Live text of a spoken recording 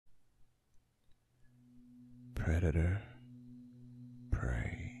Predator,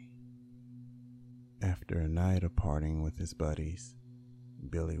 prey. After a night of partying with his buddies,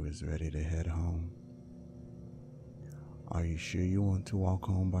 Billy was ready to head home. "Are you sure you want to walk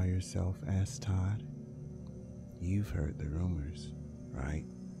home by yourself?" asked Todd. "You've heard the rumors, right?"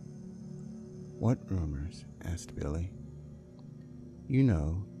 "What rumors?" asked Billy. "You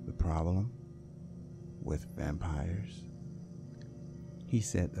know, the problem with vampires." He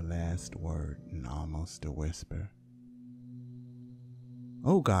said the last word in almost a whisper.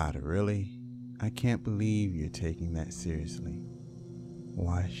 "Oh God, really? I can't believe you're taking that seriously."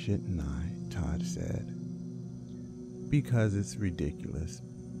 "Why shouldn't I?" Todd said. "Because it's ridiculous,"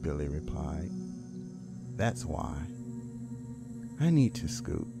 Billy replied. "That's why. I need to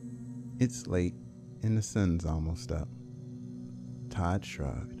scoot. It's late and the sun's almost up." Todd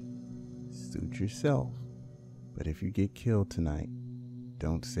shrugged. "Suit yourself. But if you get killed tonight,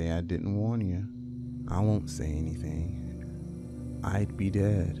 don't say I didn't warn you." "I won't say anything. I'd be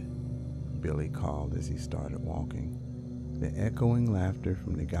dead," Billy called as he started walking. The echoing laughter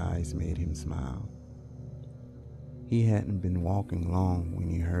from the guys made him smile. He hadn't been walking long when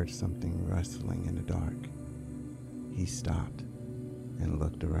he heard something rustling in the dark. He stopped and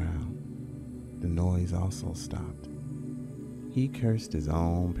looked around. The noise also stopped. He cursed his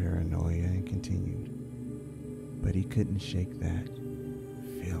own paranoia and continued, but he couldn't shake that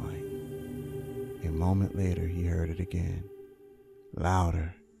feeling. A moment later, he heard it again,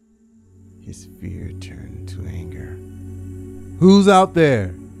 louder. His fear turned to anger. "Who's out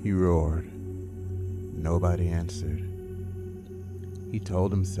there?" he roared. Nobody answered. He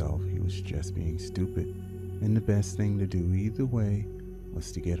told himself he was just being stupid, and the best thing to do either way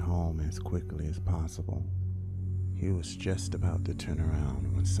was to get home as quickly as possible. He was just about to turn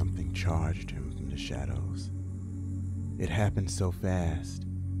around when something charged him from the shadows. It happened so fast,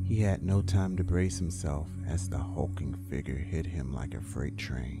 he had no time to brace himself as the hulking figure hit him like a freight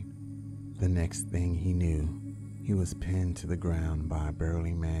train. The next thing he knew, he was pinned to the ground by a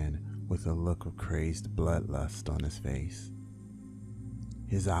burly man with a look of crazed bloodlust on his face.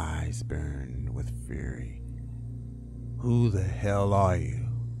 His eyes burned with fury. "Who the hell are you?"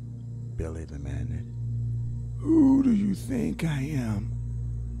 Billy demanded. "Who do you think I am?"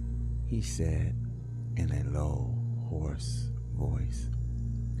 he said in a low, hoarse voice.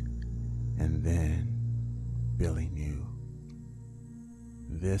 And then Billy knew.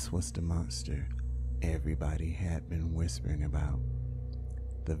 This was the monster everybody had been whispering about.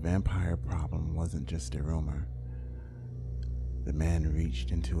 The vampire problem wasn't just a rumor. The man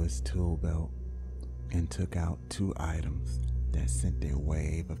reached into his tool belt and took out 2 items that sent a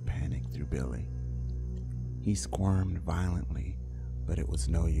wave of panic through Billy. He squirmed violently, but it was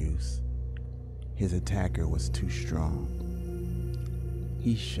no use. His attacker was too strong.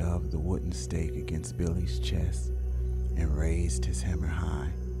 He shoved the wooden stake against Billy's chest and raised his hammer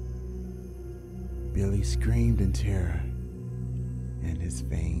high. Billy screamed in terror, and his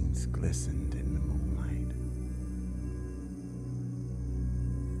veins glistened in the moonlight.